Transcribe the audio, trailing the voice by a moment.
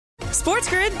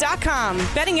SportsGrid.com.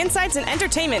 Betting insights and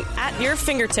entertainment at your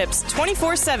fingertips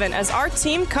 24/7 as our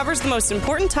team covers the most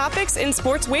important topics in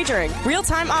sports wagering.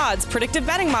 Real-time odds, predictive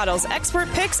betting models, expert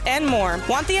picks, and more.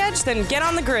 Want the edge? Then get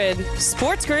on the grid.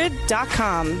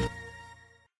 SportsGrid.com.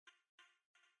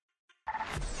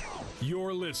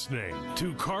 You're listening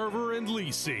to Carver and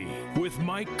Lisi with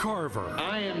Mike Carver.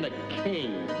 I am the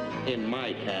king in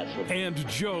my castle. And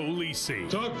Joe Lisi.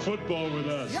 Talk football with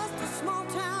us. Just a small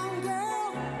town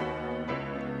girl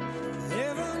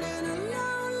living in a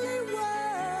lonely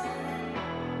world.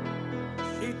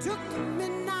 She took the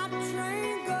midnight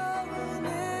train going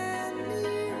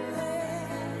anywhere.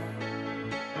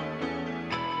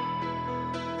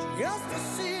 Just a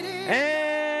city.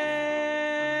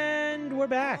 And we're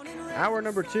back. Hour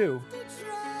number 2.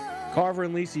 Carver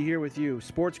and Lisi here with you.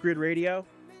 Sports Grid Radio,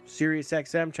 Sirius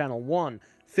XM, channel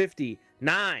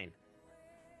 159.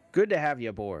 Good to have you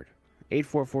aboard.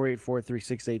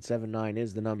 844-843-6879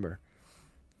 is the number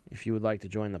if you would like to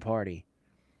join the party.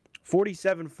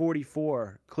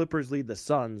 47-44, Clippers lead the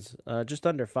Suns. Just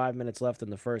under 5 minutes left in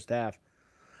the first half.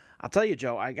 I'll tell you,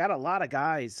 Joe, I got a lot of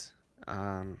guys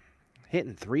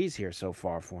hitting threes here so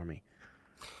far for me.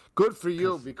 Good for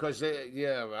you, because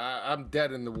I'm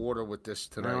dead in the water with this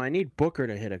tonight. No, I need Booker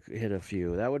to hit a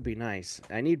few. That would be nice.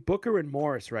 I need Booker and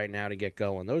Morris right now to get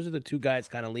going. Those are the two guys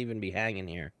kind of leaving me hanging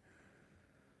here.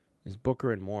 Is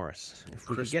Booker and Morris. If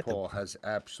we Chris could get Paul has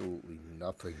absolutely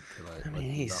nothing tonight. I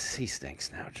mean, he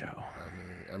stinks now, Joe.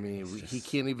 I mean, he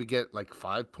can't even get like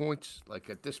 5 points. Like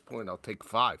at this point, I'll take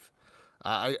 5.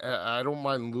 I don't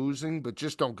mind losing, but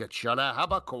just don't get shut out. How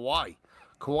about Kawhi?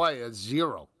 Kawhi has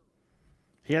 0.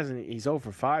 He's 0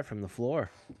 for 5 from the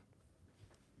floor.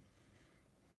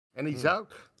 And he's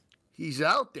out. He's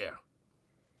out there.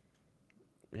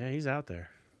 Yeah, he's out there.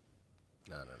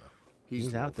 No.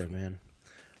 He's out there, man.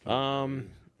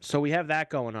 So we have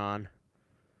that going on.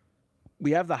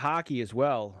 We have the hockey as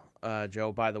well,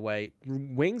 Joe, by the way.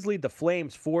 Wings lead the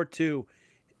Flames 4-2,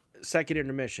 second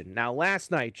intermission. Now, last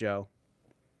night, Joe,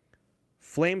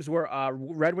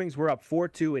 Red Wings were up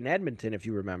 4-2 in Edmonton, if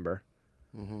you remember.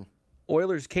 Mm-hmm.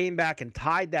 Oilers came back and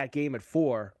tied that game at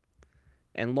 4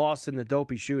 and lost in the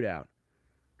dopey shootout.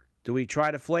 Do we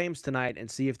try the Flames tonight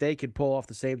and see if they could pull off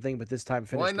the same thing, but this time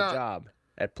finish the job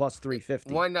at plus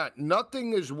 350? Why not?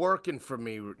 Nothing is working for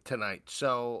me tonight,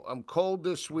 so I'm cold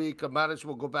this week. I might as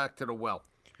well go back to the well.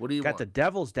 What do you want? Got the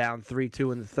Devils down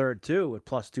 3-2 in the third, too, at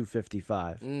plus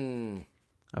 255. A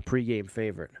pregame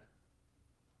favorite.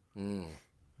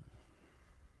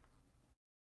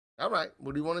 All right,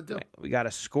 what do you want to do? We got a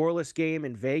scoreless game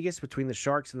in Vegas between the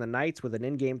Sharks and the Knights with an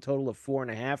in-game total of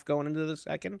 4.5 going into the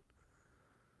second.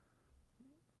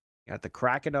 Got the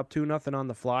Kraken up 2-0 on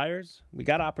the Flyers. We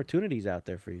got opportunities out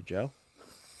there for you, Joe.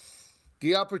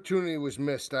 The opportunity was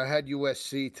missed. I had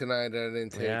USC tonight, and I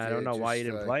didn't take it. Yeah, I don't know why you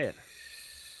didn't play it.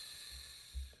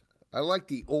 I like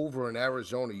the over in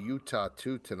Arizona, Utah,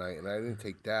 too, tonight, and I didn't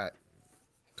take that.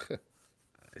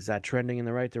 Is that trending in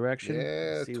the right direction?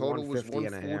 Yeah, total was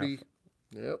 140.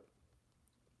 Yep.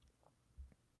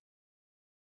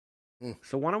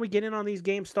 So why don't we get in on these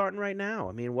games starting right now?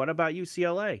 I mean, what about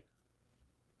UCLA?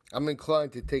 I'm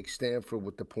inclined to take Stanford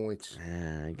with the points.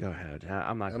 Go ahead.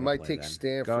 I'm not. I might take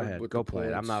Stanford. Go ahead. With Go the play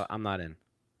points. it. I'm not in.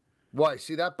 Why?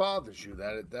 See, that bothers you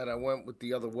that I went with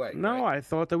the other way. No, right? I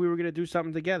thought that we were going to do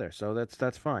something together, so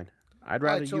that's fine. I'd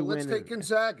rather you win. Let's take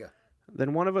Gonzaga.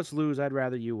 Then one of us lose. I'd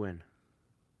rather you win.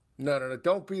 No.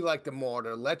 Don't be like the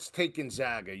martyr. Let's take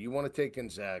Gonzaga. You want to take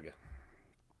Gonzaga?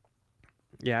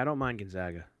 Yeah, I don't mind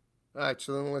Gonzaga. All right,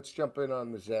 so then let's jump in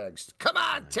on the Zags. Come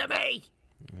on, Timmy!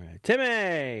 All right,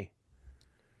 Timmy!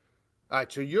 All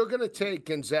right, so you're going to take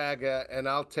Gonzaga, and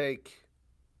I'll take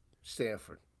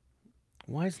Stanford.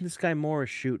 Why isn't this guy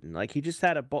Morris shooting? Like, he just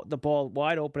had the ball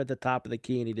wide open at the top of the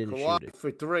key, and he didn't shoot it.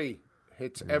 For 3.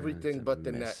 Hits everything but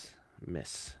the net.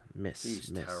 Miss. He's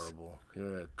terrible.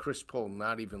 Yeah, Chris Paul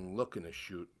not even looking to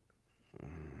shoot.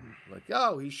 Like,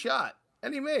 oh, he shot,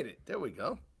 and he made it. There we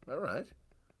go. All right.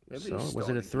 Maybe so, was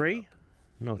it a 3?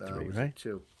 No, 3, right?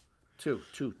 2.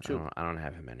 I don't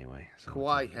have him anyway. So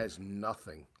Kawhi has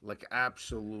nothing, like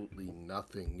absolutely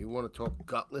nothing. You want to talk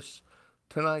gutless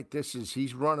tonight?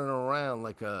 He's running around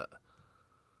like a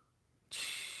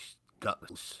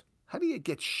gutless. How do you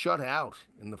get shut out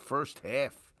in the first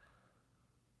half?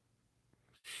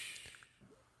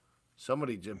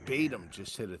 Somebody just Batum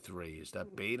just hit a 3. Is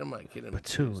that Batum? I can't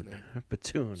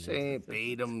Batum. Say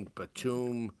Batum,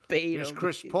 Batum. Batum. Here's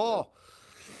Chris Paul.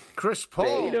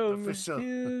 Batum.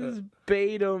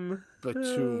 Batum.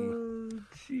 Oh,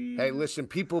 hey, listen,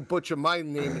 people butcher my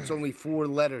name. It's only 4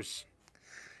 letters.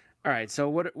 All right, so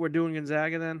what we're doing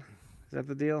Gonzaga then? Is that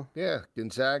the deal? Yeah,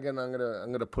 Gonzaga, and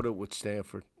I'm gonna put it with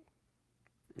Stanford.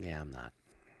 Yeah, I'm not.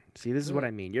 See, this is what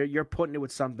I mean. You're putting it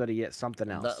with something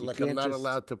else. I'm not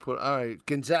allowed to put. All right,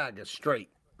 Gonzaga straight.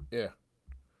 Yeah.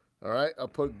 All right, I'll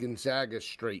put Gonzaga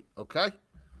straight. Okay.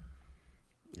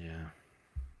 Yeah.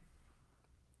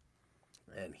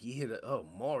 And he hit a. Oh,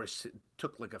 Morris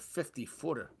took like a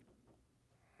 50-footer.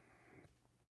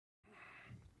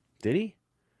 Did he?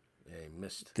 Yeah, he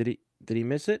missed. Did he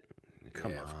miss it?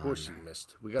 Come on. Of course he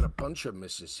missed. We got a bunch of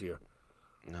misses here.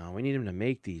 No, we need him to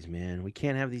make these, man. We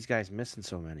can't have these guys missing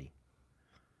so many.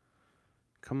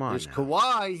 Come on. Here's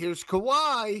Kawhi. Here's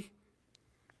Kawhi.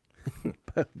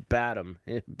 Bat him.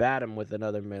 Bat him with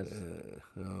another miss.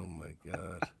 Oh, my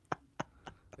God.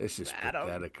 This is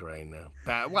pathetic right now.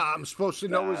 Well, I'm supposed to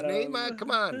know his name?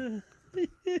 Come on.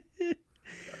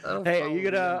 Hey, are you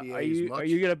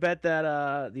gonna bet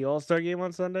that the All-Star game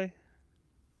on Sunday?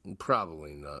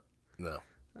 Probably not. No.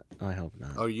 I hope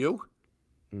not. Are you?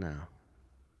 No.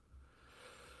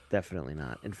 Definitely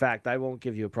not. In fact, I won't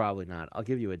give you a probably not. I'll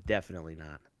give you a definitely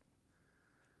not.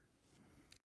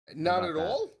 Not at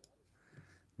all?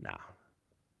 No.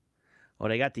 Oh,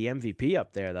 they got the MVP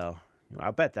up there, though.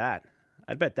 I'll bet that.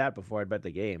 I'd bet that before I'd bet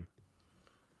the game.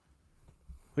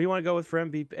 Who do you want to go with for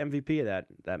MVP of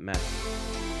that match?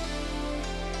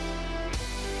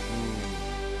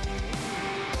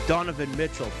 Donovan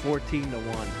Mitchell,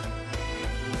 14-1.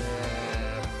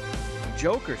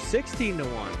 Joker,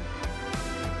 16-1.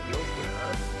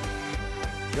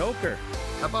 Joker.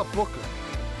 How about Booker?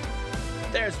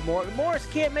 There's more. Morris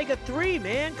can't make a three,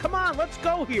 man. Come on, let's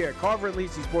go here. Carver and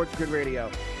Lisi, Sports Grid Radio.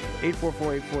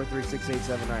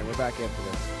 844-843-6879. We're back after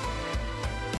this.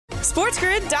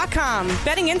 SportsGrid.com.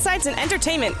 Betting insights and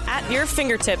entertainment at your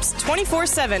fingertips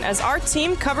 24/7 as our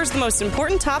team covers the most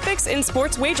important topics in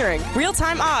sports wagering.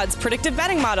 Real-time odds, predictive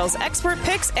betting models, expert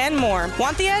picks, and more.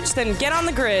 Want the edge? Then get on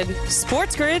the grid.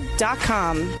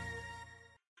 SportsGrid.com.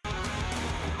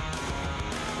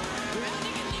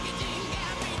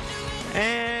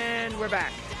 And we're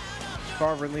back.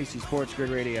 Carver and Lisi, Sports Grid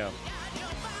Radio.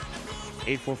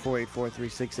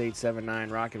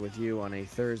 844-843-6879. Rocking with you on a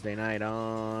Thursday night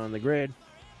on the grid.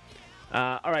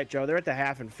 All right, Joe. They're at the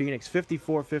half in Phoenix.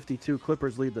 54-52.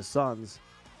 Clippers lead the Suns.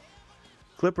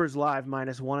 Clippers live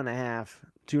 -1.5.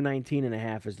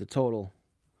 219.5 is the total.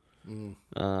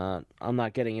 I'm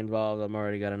not getting involved. I've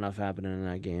already got enough happening in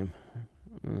that game.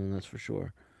 That's for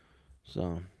sure.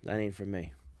 So that ain't for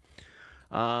me.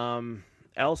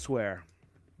 Elsewhere,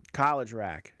 college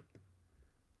rack.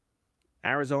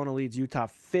 Arizona leads Utah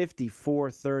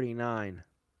 54-39.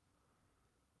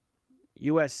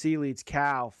 USC leads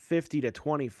Cal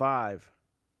 50-25.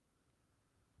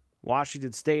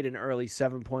 Washington State an early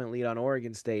 7-point lead on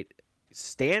Oregon State.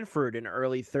 Stanford an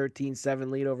early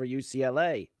 13-7 lead over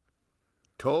UCLA.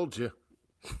 Told you.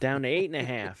 Down to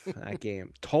 8.5 that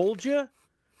game. Told you?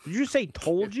 Did you say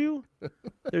told you?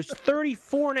 There's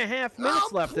 34.5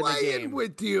 minutes left in the game. I'm playing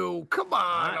with you. Come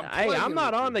on. I'm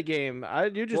not on the game.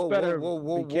 You just better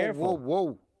be careful.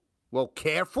 Whoa. Well,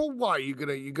 careful? Why? You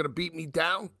gonna beat me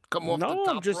down? Come off the top rope?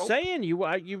 No, I'm just saying.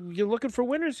 You're looking for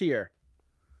winners here.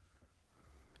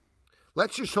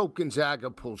 Let's just hope Gonzaga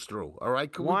pulls through. All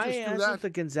right? Can we just do that? Why hasn't the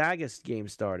Gonzaga game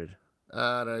started?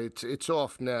 It's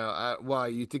off now. Why?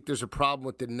 You think there's a problem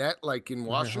with the net like in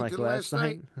Washington like last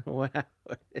night? I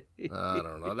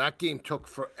don't know. That game took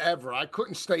forever. I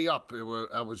couldn't stay up.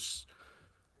 I was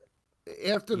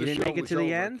after the show. You didn't make it to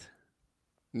the end?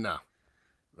 No.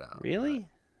 Really?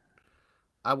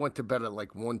 I went to bed at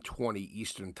like 1:20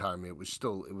 Eastern time. It was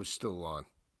still on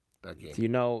that game. Do you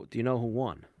know who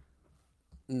won?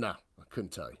 No, I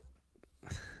couldn't tell you.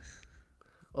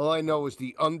 All I know is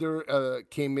the under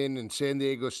came in San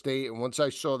Diego State, and once I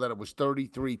saw that it was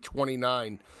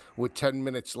 33-29 with 10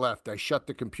 minutes left, I shut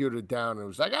the computer down and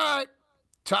was like, all right,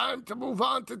 time to move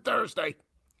on to Thursday.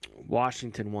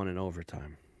 Washington won in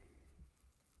overtime.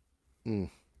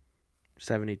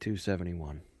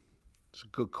 72-71. It's a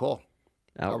good call.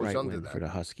 Outright win for the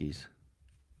Huskies.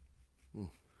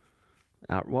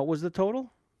 What was the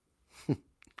total?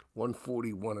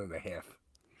 141.5.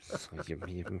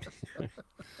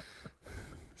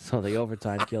 So the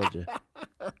overtime killed you.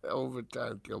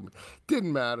 Overtime killed me.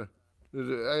 Didn't matter. I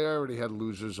already had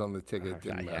losers on the ticket. It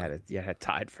didn't matter. You had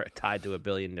tied to a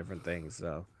billion different things.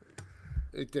 So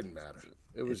it didn't matter.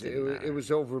 It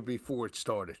was over before it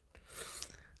started.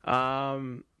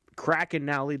 Kraken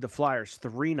now lead the Flyers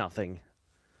 3-0.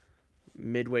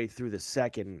 Midway through the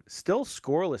second, still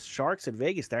scoreless. Sharks in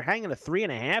Vegas. They're hanging a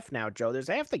 3.5 now, Joe. There's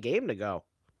half the game to go.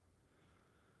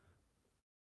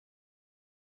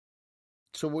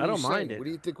 So what do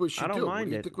you think we should do? I don't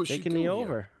mind it. Taking the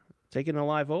over. Taking the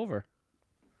live over.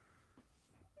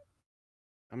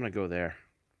 I'm going to go there.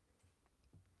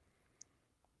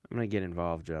 I'm going to get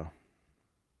involved, Joe.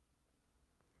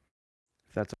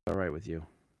 If that's all right with you.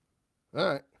 All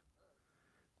right.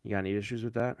 You got any issues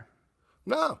with that?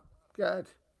 No. God.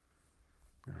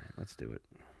 All right, let's do it.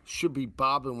 Should be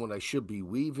bobbing when I should be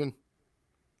weaving.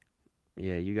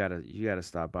 Yeah, you gotta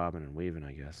stop bobbing and weaving,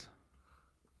 I guess.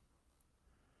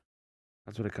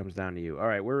 That's what it comes down to you. All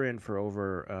right, we're in for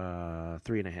over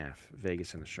 3.5.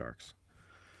 Vegas and the Sharks.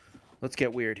 Let's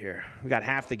get weird here. We got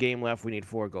half the game left. We need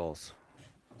 4 goals.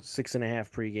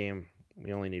 6.5 pregame.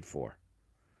 We only need 4.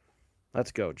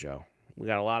 Let's go, Joe. We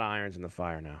got a lot of irons in the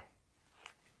fire now.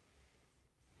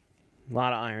 A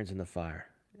lot of irons in the fire.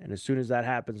 And as soon as that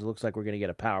happens, it looks like we're going to get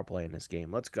a power play in this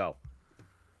game. Let's go.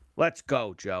 Let's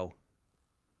go, Joe.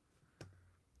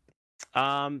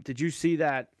 Did you see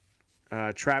that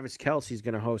Travis Kelce's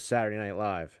going to host Saturday Night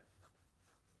Live?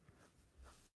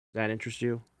 Does that interest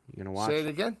you? You going to watch? Say it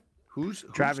again?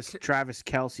 Travis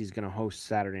Kelce's going to host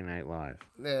Saturday Night Live.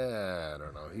 Nah, I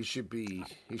don't know. He should be.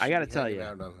 I got to tell you.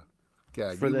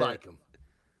 God, you like him.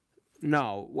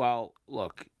 No, well,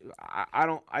 look, I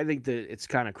don't. I think that it's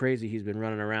kind of crazy. He's been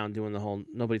running around doing the whole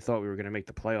 "nobody thought we were going to make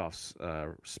the playoffs"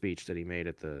 speech that he made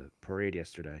at the parade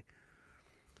yesterday.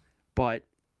 But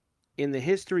in the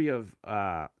history of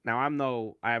now,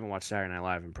 I haven't watched Saturday Night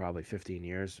Live in probably 15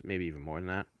 years, maybe even more than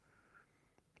that.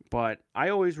 But I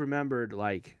always remembered,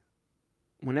 like,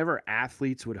 whenever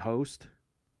athletes would host,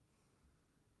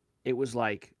 it was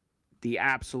like the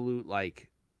absolute, like,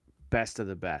 best of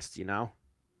the best, you know?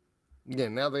 Yeah,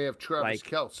 now they have Travis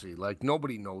Kelce. Like,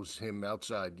 nobody knows him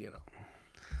outside, you know.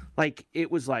 Like, it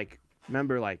was like,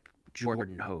 remember, like,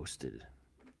 Jordan hosted,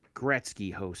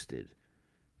 Gretzky hosted,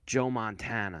 Joe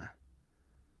Montana.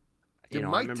 Did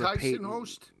Mike Tyson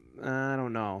host? I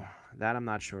don't know. That I'm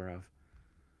not sure of.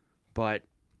 But,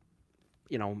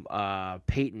 you know,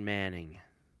 Peyton Manning.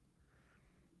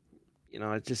 You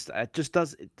know, it just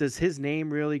does his name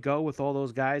really go with all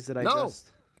those guys that I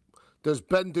just... Does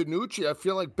Ben DiNucci? I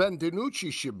feel like Ben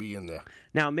DiNucci should be in there.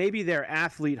 Now, maybe their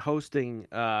athlete hosting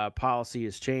policy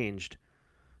has changed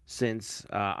since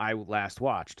I last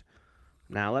watched.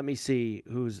 Now, let me see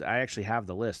who's... I actually have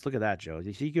the list. Look at that, Joe.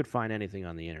 You could find anything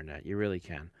on the internet. You really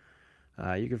can.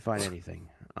 You can find anything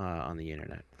on the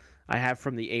internet. I have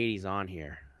from the 80s on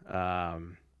here.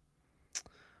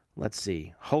 Let's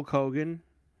see. Hulk Hogan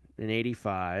in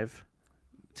 85.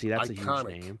 See, that's Iconic.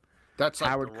 A huge name. That's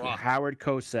like Howard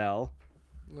Cosell.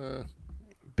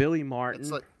 Billy Martin.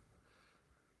 That's like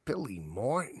Billy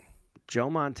Martin. Joe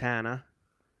Montana.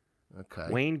 Okay.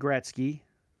 Wayne Gretzky.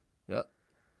 Yep.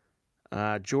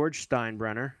 George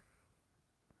Steinbrenner.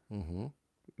 Mm-hmm.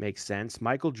 Makes sense.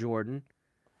 Michael Jordan.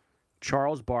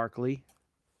 Charles Barkley.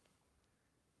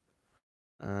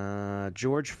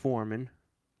 George Foreman.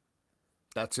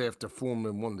 That's after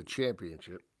Foreman won the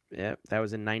championship. Yep, that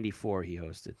was in 94 he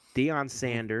hosted. Deion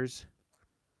Sanders.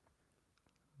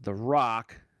 The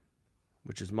Rock,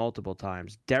 which is multiple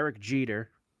times. Derek Jeter.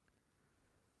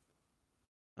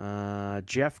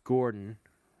 Jeff Gordon,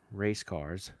 race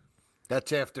cars.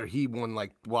 That's after he won,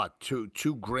 like, what, two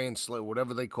Grand Slam,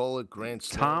 whatever they call it, Grand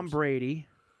Slams. Tom Brady.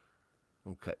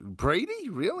 Okay. Brady?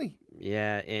 Really?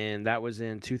 Yeah, and that was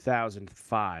in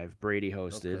 2005. Brady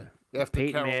hosted. Okay.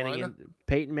 After Carolina?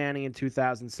 Peyton Manning in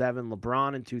 2007.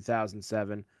 LeBron in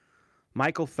 2007.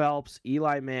 Michael Phelps,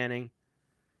 Eli Manning,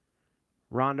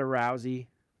 Ronda Rousey,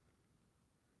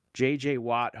 J.J.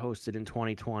 Watt hosted in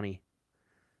 2020.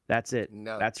 That's it.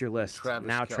 No, that's your list.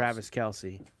 Travis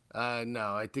Kelce.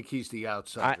 No, I think he's the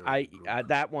outsider.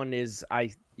 That one is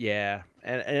yeah,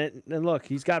 and look,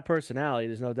 he's got personality.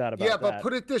 There's no doubt about that. Yeah, but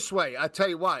put it this way: I tell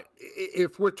you what,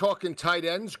 if we're talking tight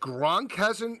ends, Gronk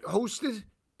hasn't hosted,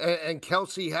 and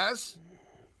Kelce has.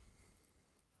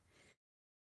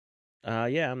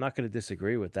 Yeah, I'm not going to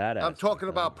disagree with that. I'm talking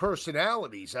about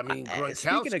personalities. I mean,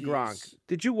 speaking of Gronk,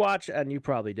 did you watch? And you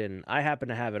probably didn't. I happened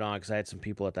to have it on because I had some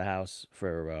people at the house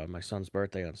for my son's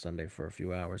birthday on Sunday for a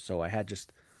few hours. So I had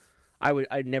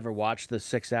I'd never watched the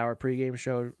 6-hour pregame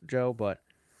show, Joe, but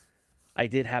I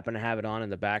did happen to have it on in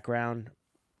the background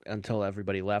until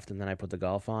everybody left, and then I put the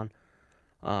golf on.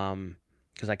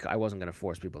 Because I wasn't going to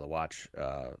force people to watch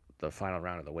the final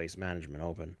round of the Waste Management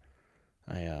Open.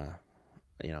 I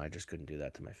just couldn't do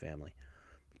that to my family.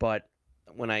 But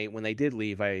when they did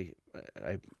leave, I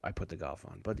put the golf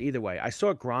on. But either way, I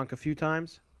saw Gronk a few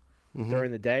times during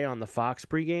the day on the Fox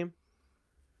pregame.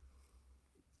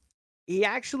 He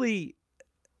actually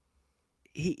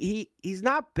he's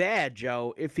not bad,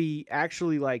 Joe, if he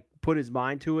actually like put his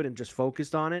mind to it and just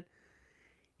focused on it.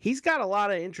 He's got a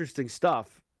lot of interesting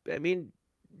stuff. I mean,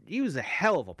 he was a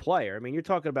hell of a player. I mean, you're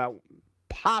talking about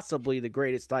possibly the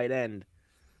greatest tight end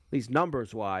least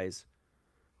numbers-wise,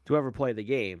 to ever play the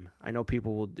game. I know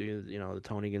people will do, the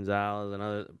Tony Gonzalez and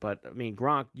other, but, I mean,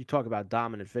 Gronk, you talk about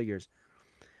dominant figures.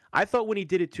 I thought when he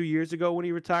did it 2 years ago when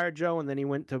he retired, Joe, and then he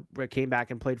came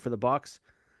back and played for the Bucks,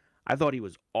 I thought he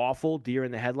was awful, deer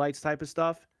in the headlights type of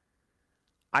stuff.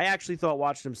 I actually thought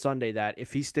watching him Sunday that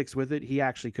if he sticks with it, he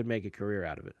actually could make a career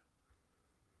out of it.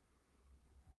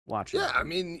 Watch it. Yeah, I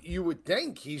mean, you would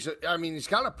think he's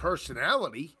got a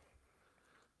personality.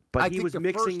 But he was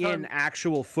mixing in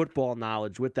actual football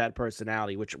knowledge with that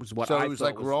personality, which was what I thought. So he was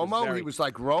like Romo? He was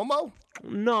like Romo?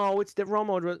 No,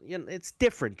 Romo. It's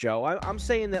different, Joe. I'm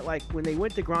saying that, like, when they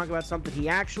went to Gronk about something, he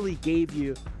actually gave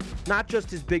you not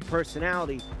just his big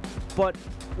personality, but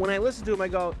when I listen to him, I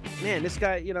go, man, this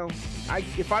guy,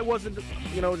 if I wasn't,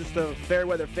 just a fair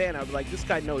weather fan, I'd be like, this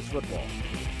guy knows football.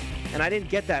 And I didn't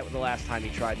get that the last time he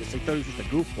tried this. I thought he was just a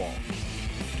goofball.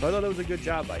 So I thought it was a good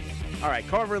job by him. All right,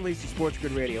 Carver and Lisi, Sports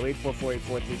Grid Radio,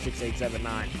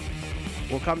 844-843-6879.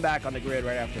 We'll come back on the grid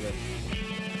right after this.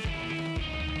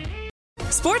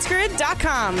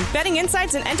 SportsGrid.com. Betting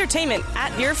insights and entertainment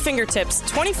at your fingertips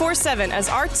 24/7 as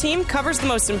our team covers the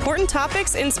most important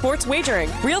topics in sports wagering.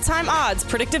 Real-time odds,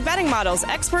 predictive betting models,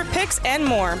 expert picks, and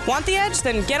more. Want the edge?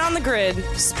 Then get on the grid.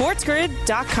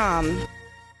 SportsGrid.com.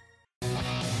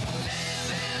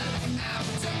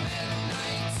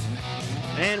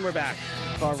 And we're back.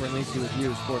 Carver and Lisi with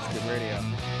you, Sports Grid Radio.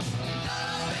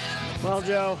 Well,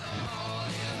 Joe,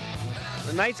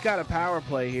 the Knights got a power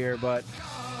play here, but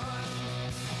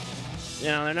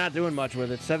they're not doing much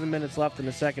with it. 7 minutes left in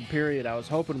the second period. I was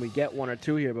hoping we'd get one or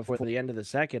two here before the end of the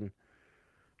second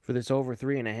for this over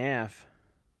 3.5.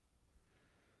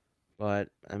 But,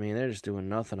 I mean, they're just doing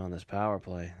nothing on this power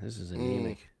play. This is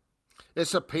anemic.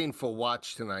 It's a painful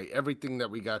watch tonight. Everything that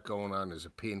we got going on is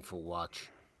a painful watch.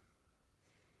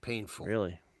 Painful.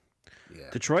 Really? Yeah.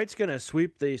 Detroit's going to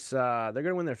sweep these. They're going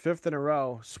to win their 5th in a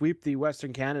row, sweep the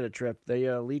Western Canada trip. They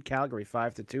lead Calgary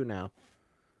 5-2 now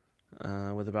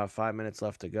with about 5 minutes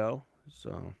left to go.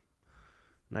 So,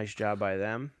 nice job by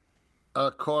them.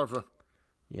 Carver.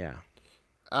 Yeah.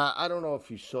 I don't know if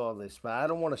you saw this, but I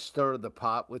don't want to stir the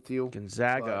pot with you.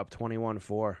 Gonzaga up 21-4.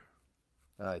 All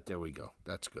right, there we go.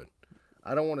 That's good.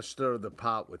 I don't want to stir the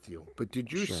pot with you, but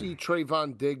did you see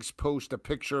Trayvon Diggs post a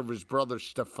picture of his brother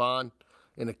Stephon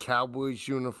in a Cowboys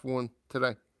uniform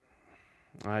today?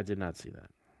 I did not see that.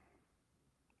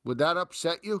 Would that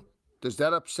upset you? Does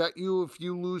that upset you if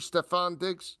you lose Stephon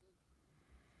Diggs?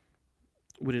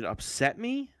 Would it upset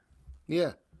me?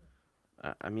 Yeah.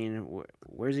 I mean,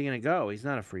 where's he going to go? He's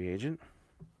not a free agent.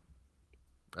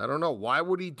 I don't know. Why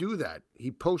would he do that? He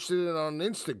posted it on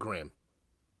Instagram.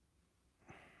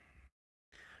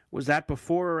 Was that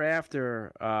before or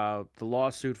after the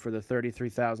lawsuit for the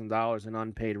 $33,000 in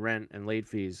unpaid rent and late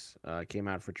fees came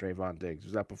out for Trayvon Diggs?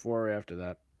 Was that before or after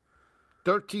that?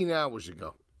 13 hours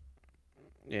ago.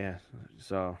 Yeah,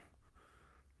 so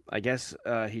I guess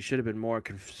he should have been more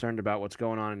concerned about what's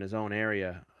going on in his own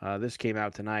area. This came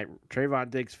out tonight. Trayvon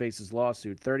Diggs faces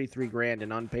lawsuit, $33,000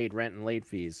 in unpaid rent and late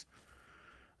fees.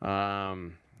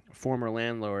 Former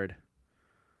landlord,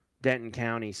 Denton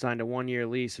County, signed a 1-year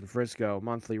lease in Frisco,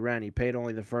 monthly rent. He paid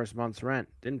only the first month's rent.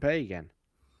 Didn't pay again.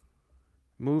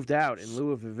 Moved out in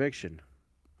lieu of eviction.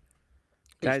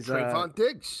 It's Trayvon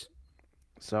Diggs.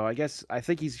 So I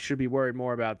think he should be worried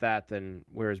more about that than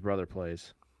where his brother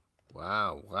plays.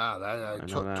 Wow.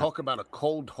 Talk about a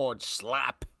cold, hard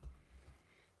slap.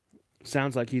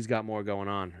 Sounds like he's got more going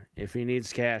on. If he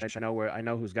needs cash, I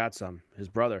know who's got some. His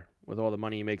brother, with all the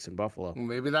money he makes in Buffalo.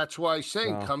 Maybe that's why he's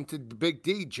saying, come to Big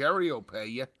D. Jerry will pay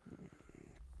you.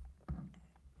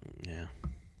 Yeah.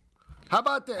 How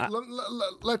about that?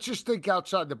 Let's just think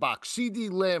outside the box. CD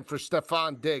Lamb for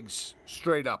Stephon Diggs,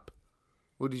 straight up.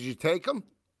 Well, did you take him?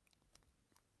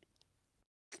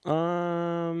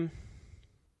 I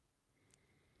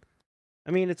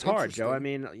mean, it's hard, Joe. I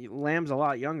mean, Lamb's a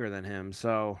lot younger than him,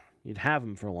 so you'd have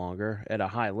him for longer at a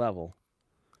high level.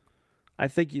 I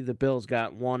think the Bills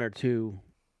got 1 or 2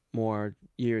 more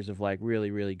years of like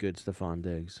really, really good Stephon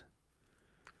Diggs.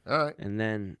 All right. And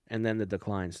then the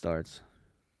decline starts.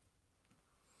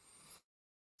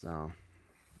 So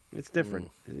it's different.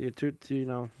 You're two,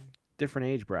 different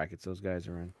age brackets those guys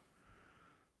are in.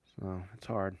 So it's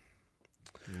hard.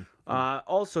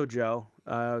 Also, Joe,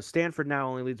 Stanford now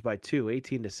only leads by 2,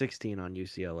 18-16 on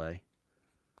UCLA.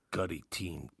 Gutty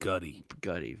team, gutty.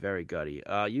 Gutty, very gutty.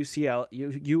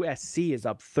 USC is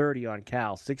up 30 on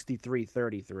Cal,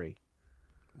 63-33.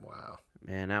 Wow.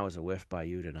 Man, that was a whiff by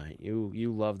you tonight.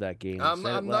 You love that game. I'm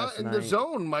not in the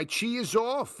zone. My chi is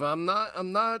off. I'm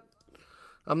not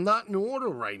I'm not in order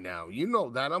right now. You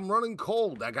know that. I'm running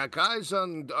cold. I got guys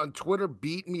on Twitter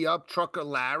beating me up, Trucker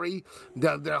Larry.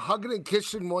 They're hugging and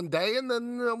kissing one day, and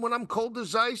then when I'm cold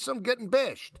as ice, I'm getting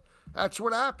bashed. That's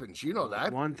what happens. You know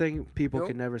that. One thing people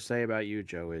can never say about you,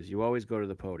 Joe, is you always go to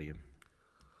the podium.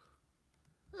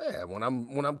 Yeah, when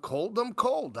I'm cold, I'm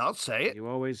cold. I'll say it. You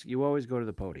always go to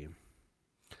the podium.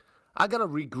 I got to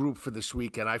regroup for this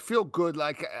weekend. I feel good.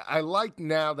 Like I like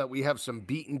now that we have some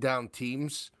beaten down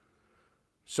teams.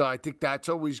 So I think that's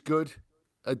always good.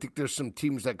 I think there's some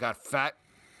teams that got fat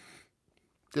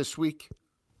this week.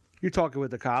 You're talking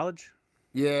with the college?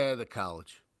 Yeah, the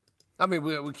college. I mean,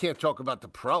 we can't talk about the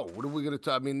pro. What are we going to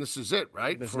talk? I mean, this is it,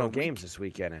 right? There's no games this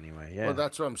weekend anyway. Yeah. Well,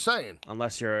 that's what I'm saying.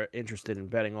 Unless you're interested in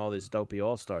betting all this dopey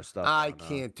all-star stuff. I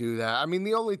can't do that. I mean,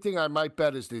 the only thing I might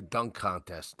bet is the dunk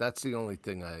contest. That's the only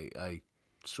thing I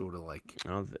sort of like.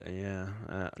 No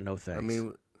thanks. I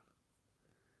mean,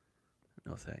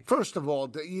 no thanks. First of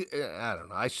all, I don't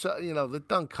know. I saw, the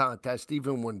dunk contest,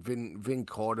 even when Vin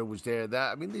Carter was there,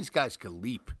 these guys could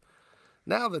leap.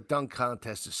 Now the dunk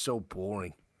contest is so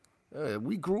boring.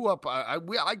 We grew up, I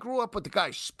grew up with the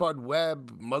guys Spud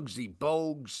Webb, Muggsy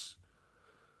Bogues,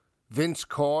 Vince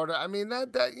Carter. I mean,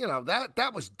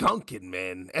 that was dunking,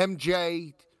 man.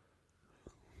 MJ.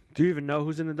 Do you even know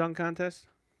who's in the dunk contest?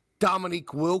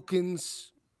 Dominique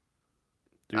Wilkins.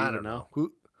 Do you even know?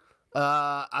 Who?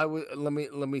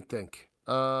 Let me think.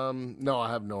 No, I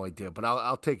have no idea, but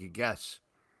I'll take a guess.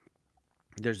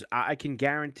 I can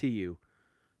guarantee you,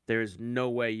 there's no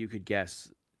way you could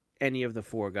guess any of the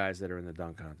four guys that are in the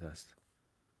dunk contest.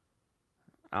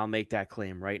 I'll make that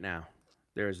claim right now.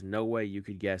 There's no way you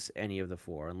could guess any of the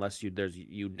four unless you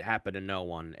happen to know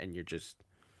one and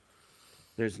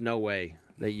there's no way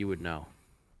that you would know.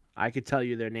 I could tell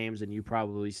you their names and you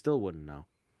probably still wouldn't know.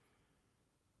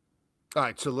 All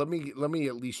right, so let me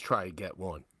at least try to get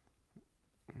one.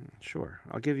 Sure,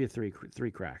 I'll give you three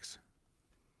cracks.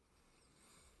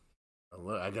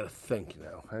 I gotta think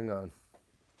now. Hang on.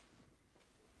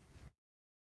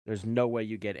 There's no way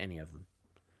you get any of them.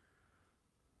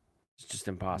 It's just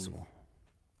impossible.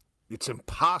 It's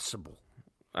impossible.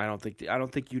 I don't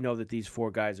think you know that these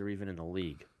four guys are even in the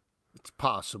league. It's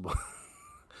possible.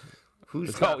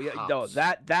 Who's no,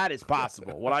 that is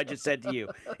possible. What I just said to you.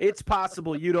 It's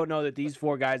possible you don't know that these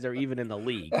four guys are even in the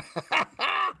league.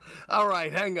 All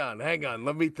right, hang on.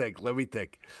 Let me think.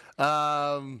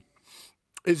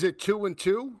 Is it 2 and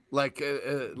 2? Like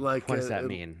what does that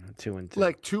mean? 2 and 2.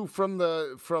 Like two from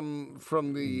the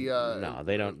No,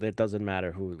 they don't. It doesn't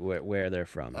matter where they're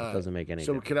from. It doesn't make any difference.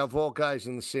 So we could have all guys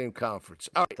in the same conference.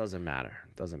 All right. Doesn't matter.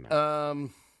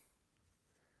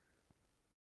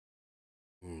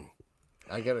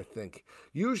 I gotta think.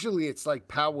 Usually it's like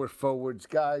power forwards,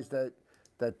 guys that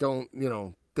don't,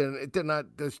 they're not.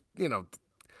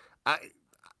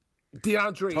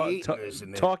 DeAndre Ayton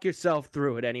isn't it? Talk yourself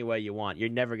through it any way you want. You're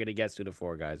never going to guess who the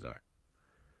four guys are.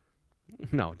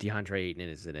 No, DeAndre Ayton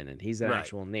isn't in it. He's an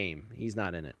actual name. He's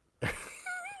not in it.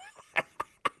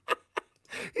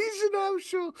 He's an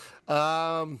actual.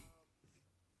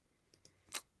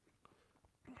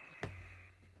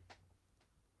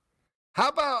 How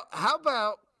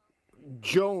about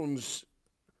Jones,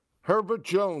 Herbert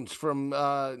Jones from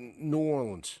New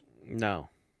Orleans? No.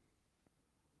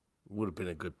 Would have been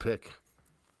a good pick.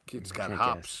 Kid's got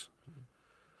hops.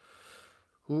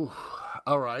 Ooh,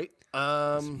 all right.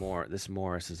 This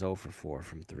Morris is 0 for 4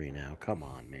 from 3 now. Come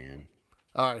on, man.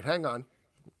 All right, hang on.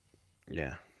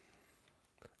 Yeah.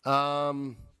 How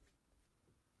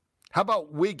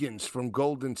about Wiggins from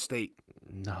Golden State?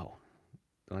 No.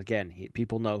 Again,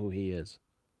 people know who he is.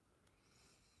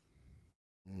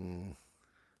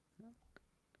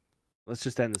 Let's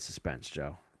just end the suspense,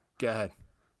 Joe. Go ahead.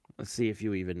 Let's see if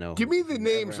you even know. Give me the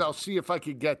names. I'll see if I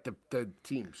could get the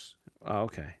teams. Oh,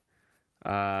 okay.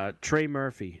 Trey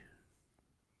Murphy.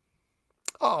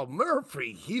 Oh,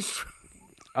 Murphy.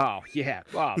 Oh, yeah.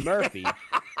 Oh, Murphy.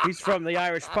 He's from the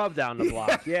Irish pub down the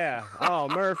block. Yeah. Oh,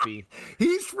 Murphy.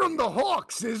 He's from the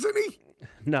Hawks, isn't he?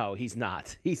 No, he's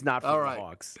not. He's not from the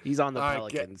Hawks. He's on the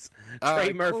Pelicans.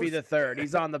 Trey Murphy III.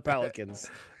 He's on the Pelicans.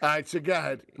 All right, so go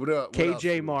ahead. What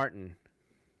KJ Martin.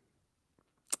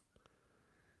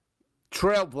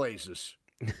 Trailblazers.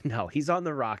 No, he's on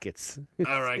the Rockets.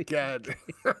 All right, go ahead.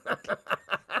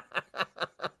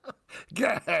 Go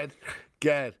ahead.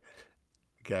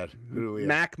 Who do we have?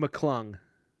 Mac McClung.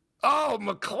 Oh,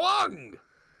 McClung.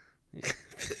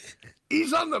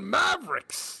 He's on the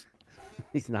Mavericks.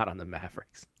 He's not on the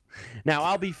Mavericks. Now,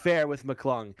 I'll be fair with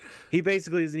McClung. He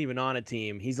basically isn't even on a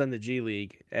team. He's on the G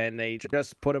League, and they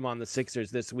just put him on the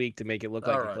Sixers this week to make it look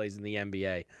like he plays in the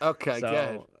NBA. Okay, so, go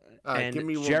ahead. All right, and give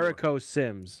me one Jericho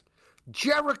Sims.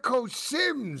 Jericho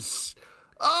Sims.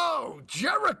 Oh,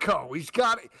 Jericho. It's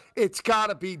got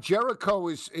to be Jericho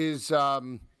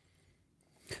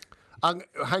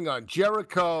hang on.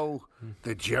 Jericho,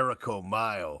 the Jericho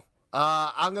Mile.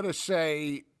 I'm going to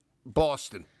say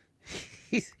Boston.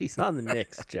 He's on the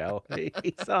Knicks, Joe.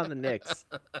 He's on the Knicks.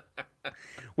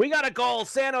 We got a goal.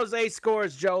 San Jose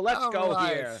scores, Joe. Let's go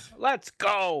here. Let's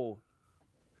go.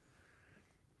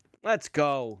 Let's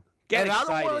go. Get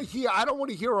excited. I don't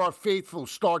want to hear our faithful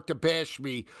start to bash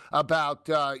me about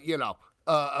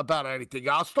about anything.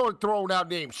 I'll start throwing out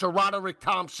names. Sir Roderick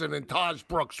Thompson and Taj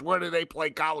Brooks. Where do they play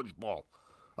college ball?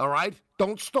 All right?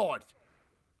 Don't start.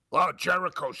 Oh,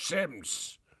 Jericho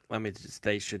Sims.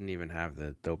 They shouldn't even have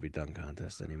the Dopey Dunk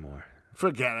contest anymore.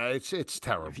 Forget it. It's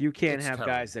terrible. If you can't have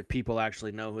guys that people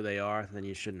actually know who they are, then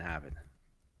you shouldn't have it.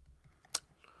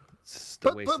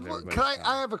 But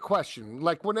I have a question.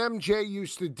 Like when MJ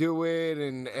used to do it,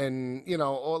 and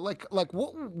or like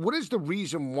what is the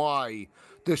reason why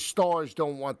the stars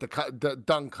don't want the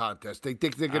dunk contest? They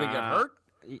think they're going to get hurt.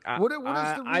 What is the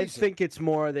reason? I think it's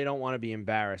more they don't want to be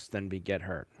embarrassed than get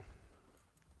hurt.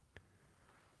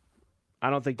 I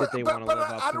don't think that they want to live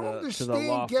up to the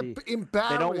lofty. Get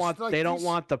embarrassed. They don't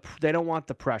want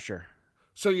the pressure.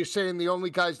 So you're saying the only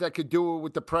guys that could do it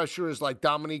with the pressure is like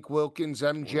Dominique Wilkins,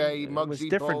 MJ, Muggsy Bogues? It was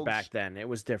different back then. It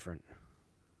was different.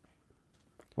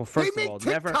 Well, first of all,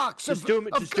 never just do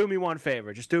me one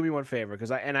favor. Just do me one favor,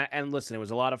 because and listen, it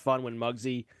was a lot of fun when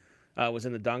Muggsy was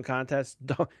in the dunk contest.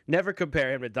 Never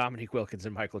compare him to Dominique Wilkins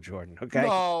and Michael Jordan. Okay?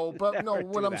 No, but no.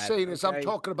 What I'm saying is, I'm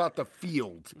talking about the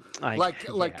field, like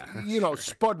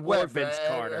Spud Webb, or Vince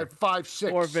Carter at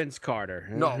 5'6", or Vince Carter.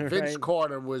 No, Vince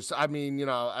Carter was. I mean,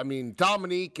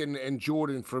 Dominique and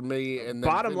Jordan for me. And then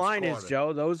bottom Vince line Carter. is,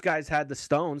 Joe, those guys had the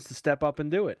stones to step up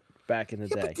and do it back in the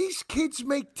day. But these kids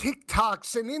make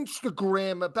TikToks and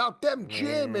Instagram about them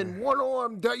jamming one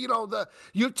arm.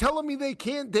 You're telling me they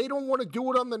don't want to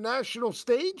do it on the national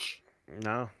stage?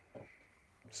 No.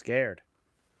 Scared.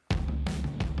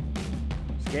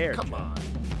 Come on.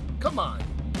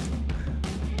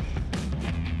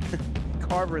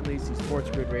 Carver and Lisi, Sports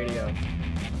Grid Radio.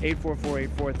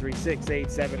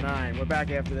 844-843-6879. We're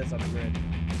back after this on the grid.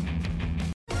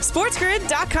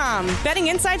 SportsGrid.com. Betting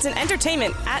insights and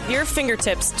entertainment at your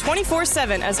fingertips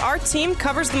 24/7 as our team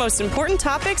covers the most important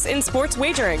topics in sports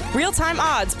wagering. Real-time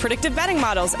odds, predictive betting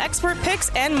models, expert picks,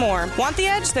 and more. Want the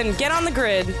edge? Then get on the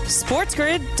grid.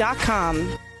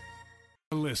 SportsGrid.com.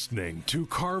 Listening to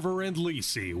Carver and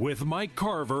Lisi with Mike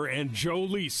Carver and Joe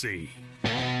Lisi.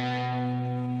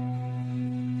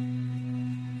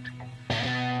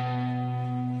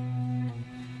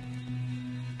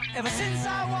 Ever since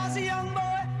I was a young boy,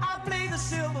 I played the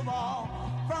silver ball.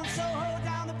 From Soho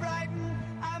down to Brighton,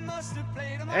 I must have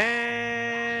played them all.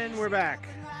 And we're back.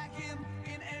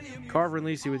 Carver and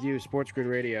Lisi with you, Sports Grid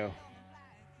Radio.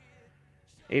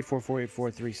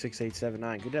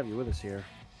 844-843-6879. Good to have you with us here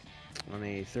on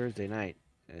a Thursday night,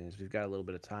 as we've got a little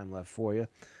bit of time left for you.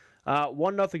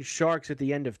 1-0 Sharks at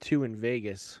the end of 2 in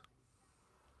Vegas.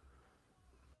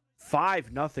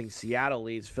 5-0 Seattle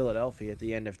leads Philadelphia at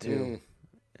the end of 2.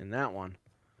 In that one,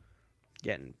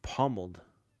 getting pummeled.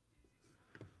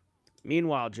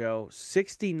 Meanwhile, Joe,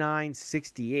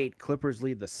 69-68, Clippers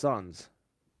lead the Suns.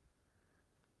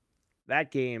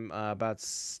 That game,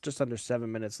 just under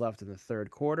 7 minutes left in the third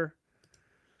quarter.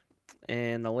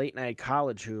 And the late night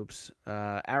college hoops,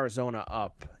 Arizona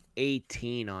up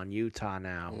 18 on Utah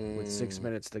now with 6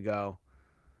 minutes to go.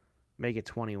 Make it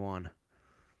 21.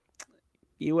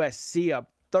 USC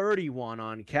up 31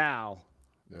 on Cal.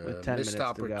 With 10 minutes to go.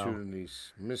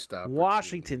 Missed opportunities.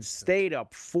 Washington State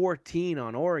up 14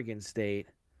 on Oregon State.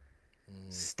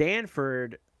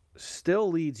 Stanford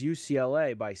still leads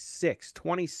UCLA by 6,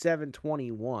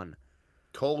 27-21.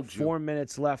 Told you. 4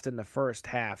 minutes left in the first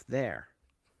half there.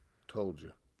 Told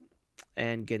you.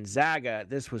 And Gonzaga,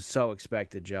 this was so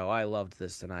expected, Joe. I loved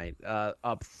this tonight.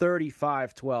 Up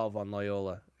 35-12 on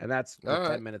Loyola. And that's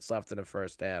 10 minutes left in the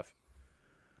first half.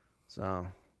 So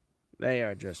they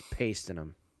are just pasting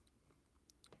them.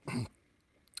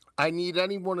 I need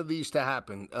any one of these to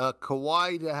happen.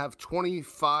 Kawhi to have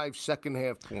 25 second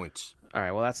half points. All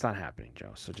right, well that's not happening,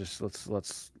 Joe. So just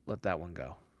let's let that one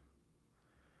go.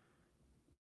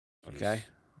 Okay,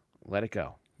 let it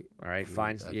go. All right,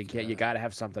 fine. You got to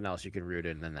have something else you can root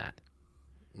in than that.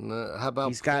 How about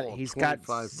he's got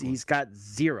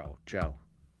 0, Joe.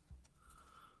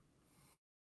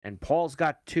 And Paul's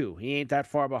got 2. He ain't that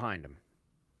far behind him.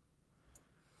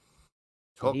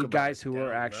 We need guys who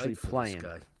are actually playing.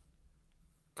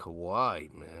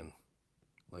 Kawhi, man.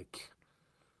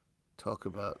 Talk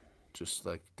about just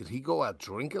did he go out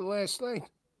drinking last night?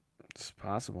 It's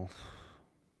possible.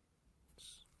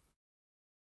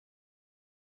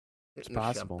 It's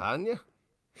possible. Champagne?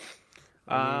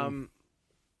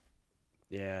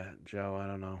 Yeah, Joe, I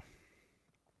don't know.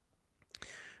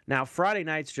 Now, Friday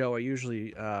nights, Joe, are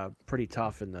usually pretty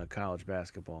tough in the college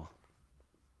basketball.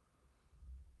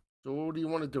 So what do you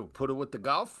want to do? Put it with the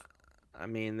golf? I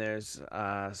mean, there's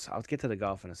I'll get to the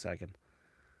golf in a second.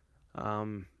 I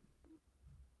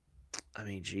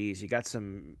mean, geez, you got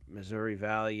some Missouri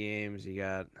Valley games. You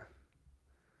got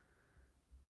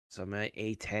some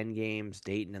A10 games,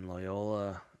 Dayton and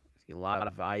Loyola. A lot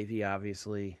of Ivy,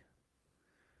 obviously.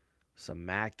 Some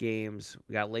MAC games.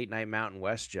 We got late night Mountain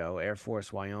West, Joe. Air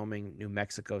Force, Wyoming, New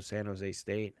Mexico, San Jose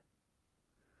State.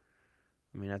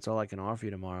 I mean, that's all I can offer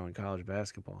you tomorrow in college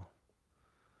basketball.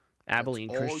 Abilene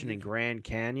Christian and Grand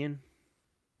Canyon.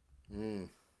 All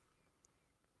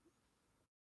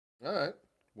right.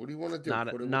 What do you want to do?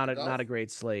 Not a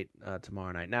great slate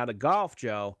tomorrow night. Now the golf,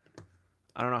 Joe.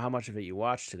 I don't know how much of it you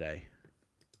watched today.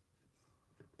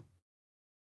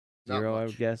 Zero, I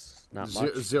would guess. Not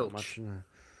much. Zilch. Not much,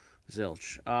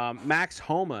 zilch. Max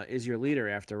Homa is your leader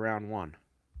after round one,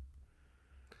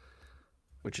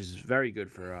 which is very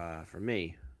good for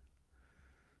me,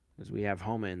 because we have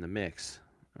Homa in the mix,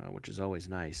 which is always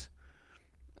nice.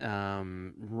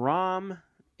 Rom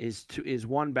is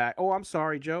one back. Oh, I'm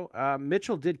sorry, Joe.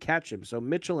 Mitchell did catch him, so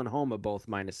Mitchell and Homa both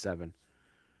 -7.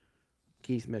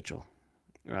 Keith Mitchell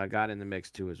got in the mix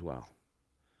too as well.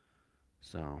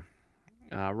 So.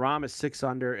 Rom is 6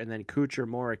 under, and then Kuchar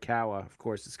Morikawa. Of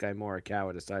course, this guy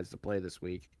Morikawa decides to play this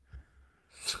week.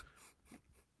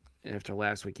 After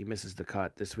last week, he misses the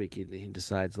cut. This week, he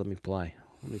decides, let me play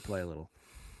a little.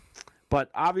 But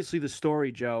obviously, the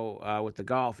story, Joe, with the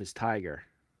golf is Tiger.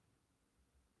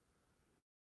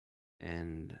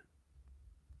 And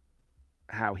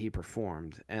how he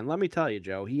performed. And let me tell you,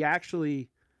 Joe, he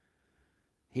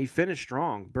finished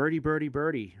strong. Birdie, birdie,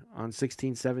 birdie on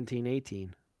 16, 17,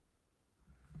 18.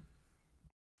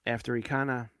 After he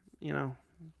kind of,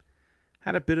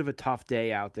 had a bit of a tough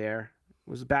day out there. It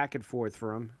was back and forth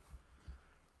for him.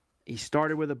 He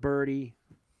started with a birdie,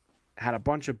 had a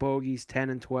bunch of bogeys,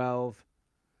 10 and 12,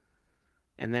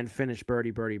 and then finished birdie,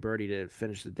 birdie, birdie to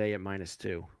finish the day at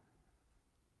 -2.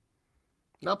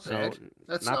 Not bad.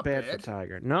 That's not bad for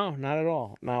Tiger. No, not at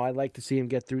all. Now, I'd like to see him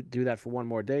do that for one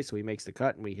more day so he makes the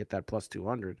cut and we hit that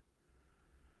 +200,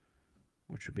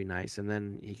 which would be nice. And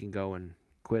then he can go and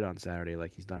quit on Saturday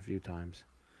like he's done a few times.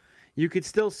 You could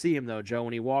still see him, though, Joe,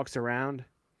 when he walks around.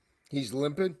 He's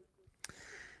limping?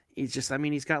 He's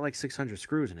got like 600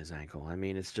 screws in his ankle. I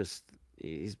mean, it's just,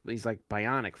 he's like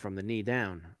bionic from the knee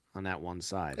down on that one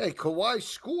side. Hey, Kawhi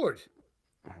scored.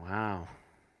 Wow.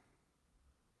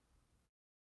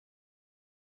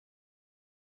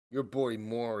 Your boy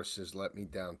Morris has let me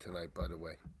down tonight, by the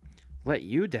way. Let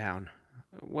you down?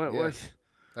 What? Yeah. What?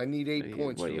 I need 8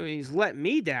 points. He's let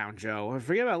me down, Joe.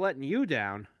 Forget about letting you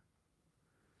down.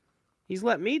 He's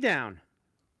let me down.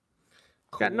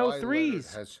 Got no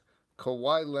threes.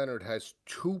 Kawhi Leonard has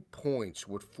 2 points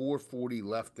with 4:40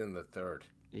 left in the third.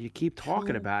 You keep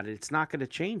talking about it. It's not going to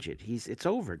change it. It's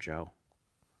over, Joe.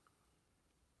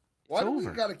 Why do we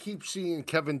got to keep seeing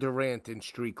Kevin Durant in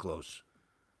street clothes?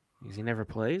 Because he never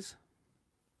plays?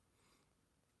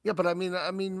 Yeah, but I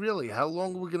mean, really, how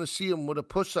long are we going to see him with a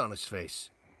puss on his face?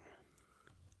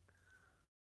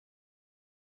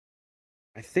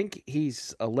 I think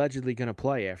he's allegedly going to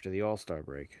play after the All-Star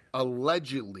break.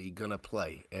 Allegedly going to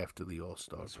play after the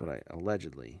All-Star break. That's what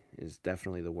allegedly is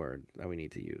definitely the word that we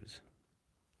need to use.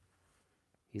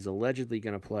 He's allegedly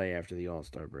going to play after the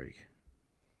All-Star break.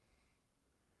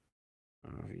 I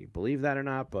don't know if you believe that or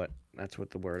not, but that's what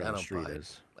the word on the street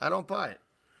is. I don't buy it.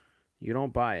 You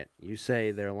don't buy it. You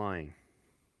say they're lying.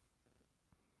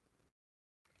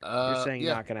 You're saying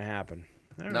not going to happen.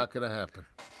 Right. Not going to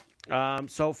happen.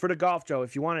 So for the golf, Joe,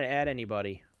 if you want to add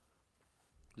anybody.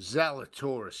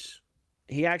 Zalatoris.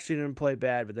 He actually didn't play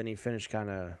bad, but then he finished kind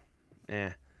of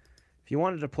If you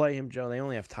wanted to play him, Joe, they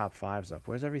only have top fives up.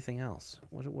 Where's everything else?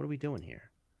 What are we doing here?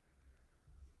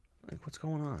 Like, what's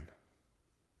going on?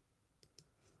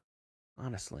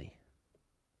 Honestly.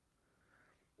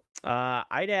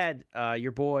 I'd add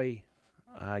your boy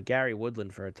Gary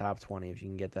Woodland for a top 20 if you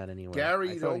can get that anywhere.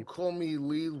 Gary, don't call me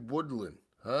Lee Woodland,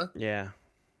 huh? Yeah.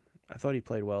 I thought he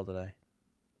played well today.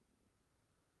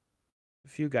 A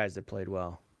few guys that played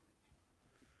well.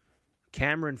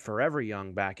 Cameron Forever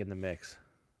Young back in the mix.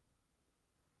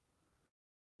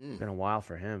 It's been a while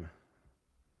for him.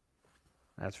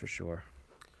 That's for sure.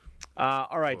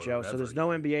 All right, Joe. So there's no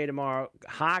NBA tomorrow.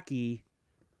 Hockey.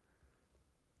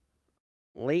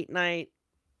 Late night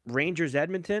Rangers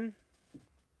Edmonton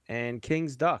and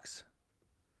Kings Ducks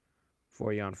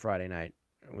for you on Friday night.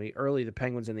 The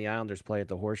Penguins and the Islanders play at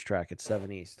the horse track at 7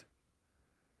 East.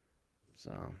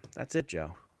 So that's it,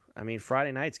 Joe. I mean,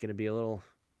 Friday night's going to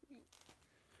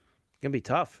be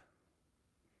tough.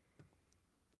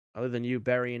 Other than you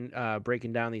breaking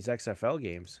down these XFL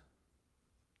games.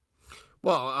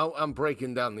 Well, I'm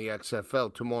breaking down the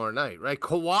XFL tomorrow night, right?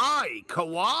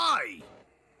 Kawhi.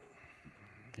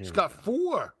 He's got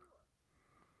 4.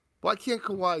 Why can't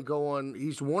Kawhi go on?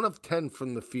 He's 1 of 10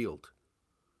 from the field.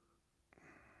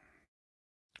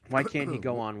 Why can't he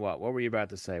go on what? What were you about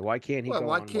to say? Why can't he go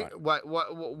on what?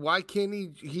 Why can't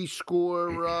he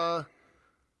score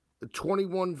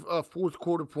 21 fourth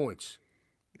quarter points?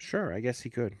 Sure, I guess he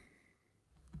could.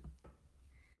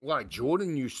 Why?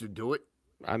 Jordan used to do it.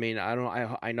 I mean, I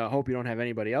hope you don't have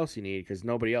anybody else you need because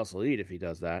nobody else will eat if he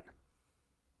does that.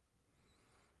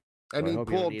 I need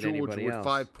Paul George with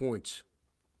 5 points.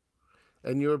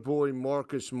 And your boy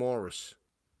Marcus Morris,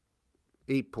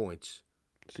 8 points.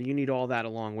 So you need all that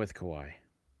along with Kawhi.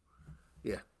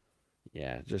 Yeah.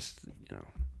 Yeah, just,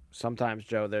 sometimes,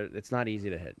 Joe, it's not easy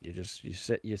to hit.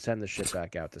 You send the shit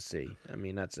back out to sea. I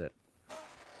mean, that's it.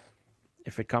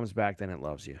 If it comes back, then it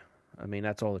loves you. I mean,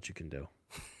 that's all that you can do.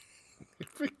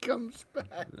 If it comes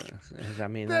back. I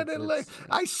mean,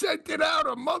 I sent it out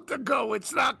a month ago.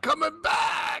 It's not coming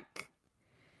back.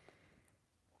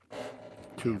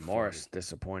 Morris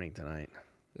disappointing tonight.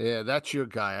 Yeah, that's your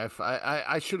guy.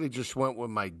 I should have just went with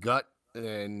my gut,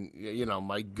 and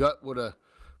my gut would have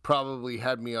probably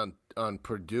had me on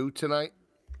Purdue tonight.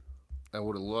 I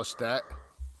would have lost that.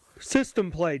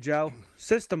 System play, Joe.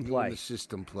 System play. The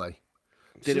system play.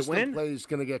 Did it win? System play is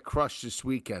going to get crushed this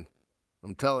weekend.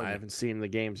 I'm telling you. I haven't seen the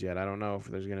games yet. I don't know if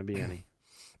there's going to be any.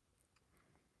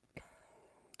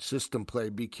 System play.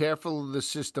 Be careful of the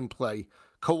system play.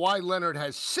 Kawhi Leonard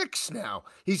has 6 now.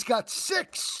 He's got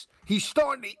 6. He's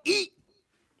starting to eat.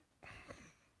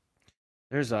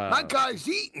 My guy's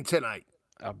eating tonight.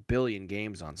 A billion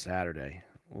games on Saturday.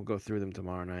 We'll go through them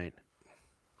tomorrow night.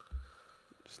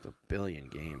 Just a billion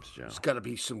games, Joe. There's got to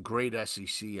be some great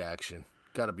SEC action.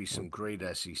 Got to be some great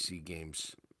SEC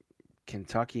games.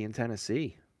 Kentucky and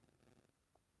Tennessee.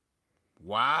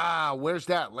 Wow. Where's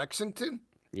that? Lexington?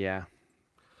 Yeah.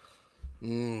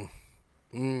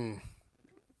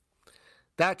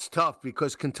 That's tough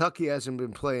because Kentucky hasn't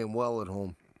been playing well at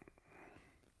home.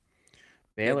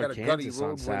 Baylor, Kansas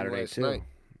on Saturday, too.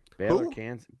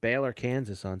 Baylor,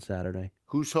 Kansas on Saturday.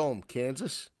 Who's home?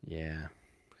 Kansas? Yeah.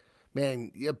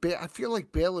 Man, I feel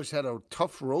like Baylor's had a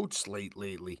tough road slate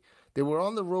lately. They were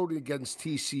on the road against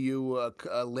TCU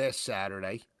last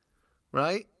Saturday,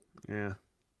 right? Yeah.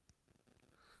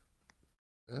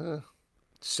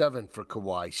 7 for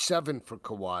Kawhi. 7 for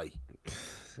Kawhi.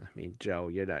 I mean, Joe,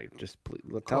 you're not just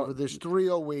cover. There's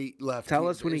 3:08 left. Tell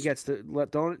us when he gets to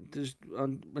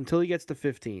until he gets to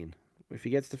 15. If he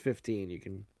gets to 15, you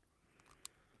can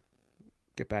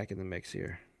get back in the mix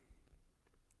here.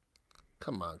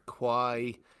 Come on,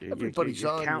 Kawhi. Everybody's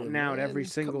you're counting out every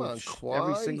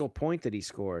single point that he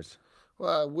scores.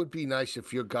 Well, it would be nice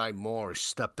if your guy Morris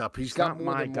stepped up. He's got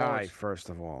more than my guy, Morris. First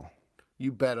of all.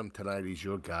 You bet him tonight. He's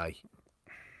your guy.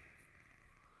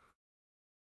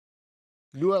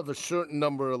 You have a certain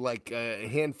number, like a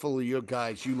handful of your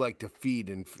guys you like to feed,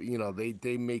 and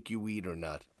they make you eat or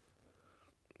not.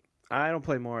 I don't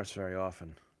play Morris very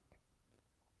often.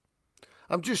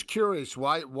 I'm just curious,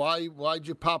 why'd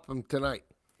you pop him tonight?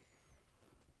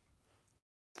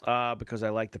 Because I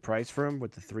like the price for him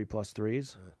with the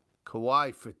 3+3s.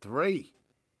 Kawhi for 3.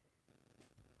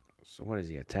 So what is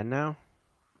he at 10 now?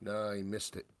 No, he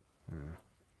missed it.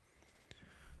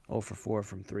 0 for 4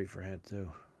 from 3 for head too.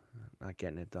 Not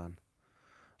getting it done.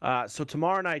 So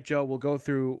tomorrow night, Joe, we'll go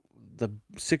through the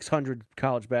 600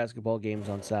 college basketball games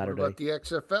on Saturday. What about the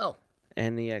XFL?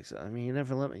 And you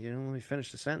never let me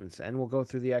finish the sentence. And we'll go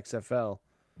through the XFL.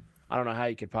 I don't know how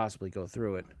you could possibly go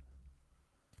through it.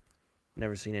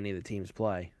 Never seen any of the teams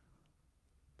play.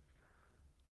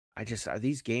 Are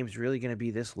these games really going to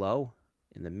be this low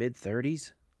in the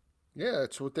mid-30s? Yeah,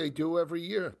 it's what they do every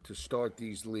year to start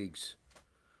these leagues.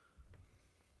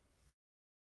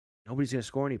 Nobody's going to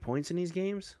score any points in these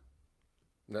games?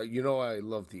 Now, I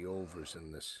love the overs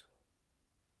in this.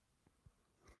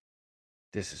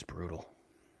 This is brutal.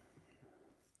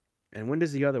 And when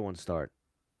does the other one start?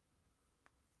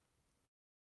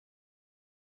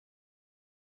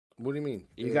 What do you mean?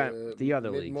 You got the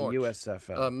other league, the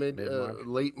USFL.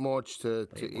 Late March to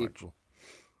April.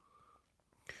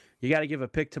 You got to give a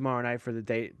pick tomorrow night for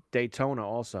the Daytona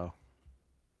also.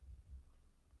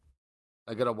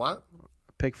 I got a what?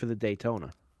 A pick for the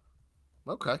Daytona.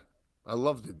 Okay. I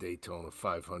love the Daytona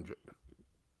 500.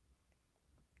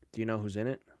 Do you know who's in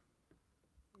it?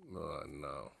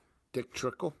 No. Dick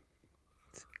Trickle?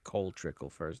 Cole Trickle,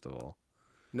 first of all.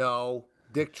 No,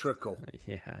 Dick Trickle.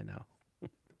 Yeah, I know.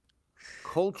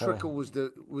 Cole Trickle was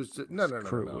the no.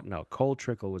 No, Cole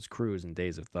Trickle was Cruz in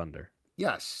Days of Thunder.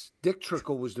 Yes, Dick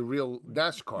Trickle was the real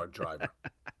NASCAR driver.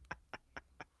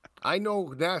 I know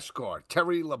NASCAR.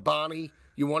 Terry Labonte.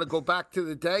 You want to go back to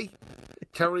the day?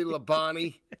 Terry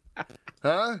Labonte.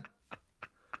 Huh?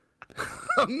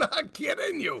 I'm not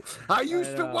kidding you. I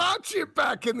used to watch it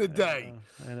back in the day.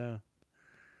 I know.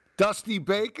 Dusty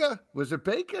Baker. Was it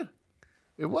Baker?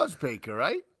 It was Baker,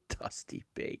 right? Dusty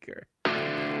Baker.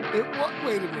 It was.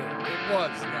 Wait a minute. It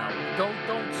was now. Don't.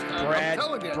 I'm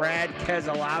telling you. Brad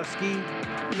Keselowski.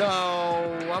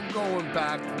 No, I'm going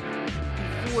back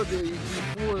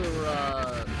before.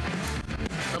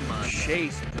 Come on.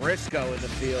 Chase Briscoe in the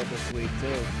field this week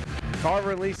too.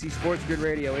 Carver and Lisi, Sports Grid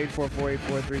Radio,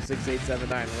 844-843-6879.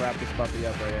 We'll wrap this puppy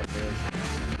up right after this.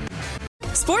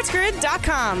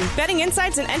 SportsGrid.com. Betting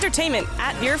insights and entertainment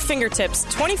at your fingertips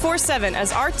 24/7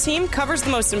 as our team covers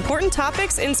the most important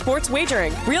topics in sports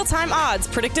wagering. Real-time odds,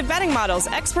 predictive betting models,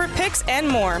 expert picks, and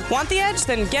more. Want the edge?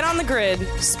 Then get on the grid.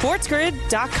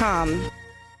 SportsGrid.com.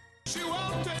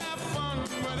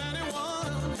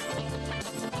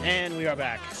 And we are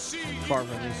back.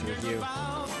 Carver and Lisi with you.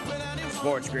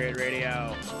 Sports Grid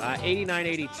Radio.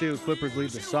 89-82, Clippers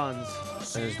lead the Suns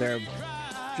as they're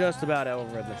just about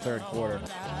over in the third quarter.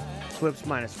 Clips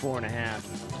minus 4.5.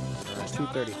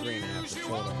 233.5 the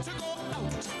total.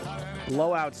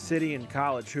 Blowout city in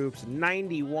college hoops.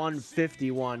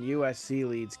 91-51. USC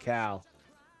leads Cal.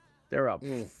 They're up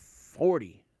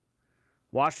 40.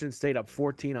 Washington State up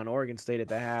 14 on Oregon State at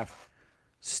the half.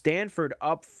 Stanford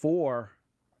up 4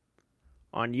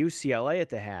 on UCLA at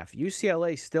the half.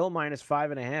 UCLA still minus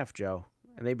 5.5, Joe.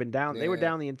 And they've been down. They were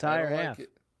down the entire half.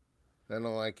 I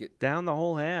don't like it. Down the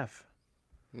whole half.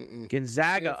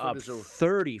 Gonzaga up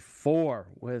 34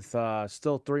 with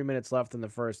still 3 minutes left in the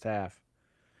first half.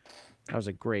 That was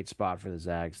a great spot for the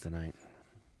Zags tonight.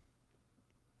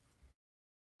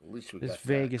 At least we this got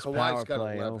Vegas power got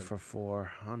play 11. 0 for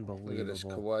 4. Unbelievable. Look at this.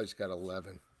 Kawhi's got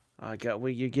 11.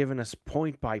 You're giving us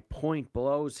point-by-point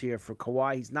blows here for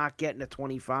Kawhi. He's not getting to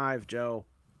 25, Joe.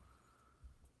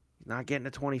 He's not getting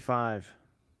to 25.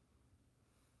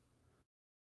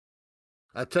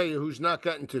 I tell you who's not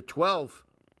gotten to 12.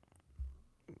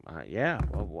 Yeah.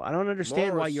 Well, I don't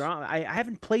understand why you're on. I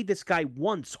haven't played this guy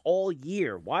once all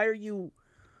year. Why are you,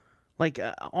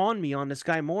 on me on this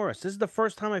guy Morris? This is the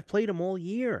first time I've played him all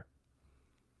year.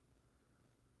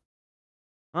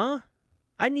 Huh?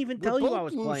 I didn't even tell you I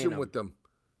was playing him. With them.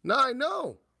 No, I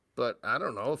know. But I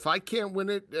don't know. If I can't win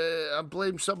it, I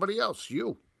blame somebody else.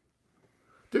 You.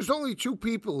 There's only 2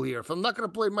 people here. If I'm not going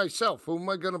to blame myself, who am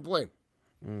I going to blame?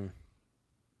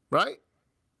 Right?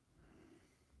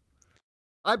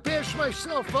 I bashed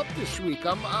myself up this week.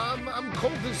 I'm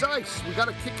cold as ice. We got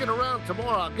to kick it around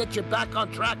tomorrow. I'll get you back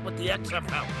on track with the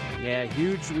XFL. Yeah,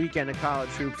 huge weekend of college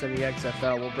hoops in the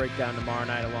XFL. We'll break down tomorrow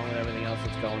night along with everything else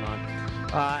that's going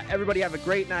on. Everybody have a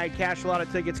great night. Cash a lot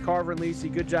of tickets. Carver and Lisi.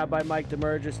 Good job by Mike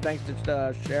Demergis. Thanks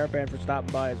to Sheripan for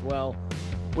stopping by as well.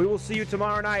 We will see you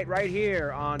tomorrow night right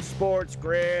here on Sports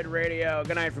Grid Radio.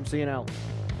 Good night from CNL.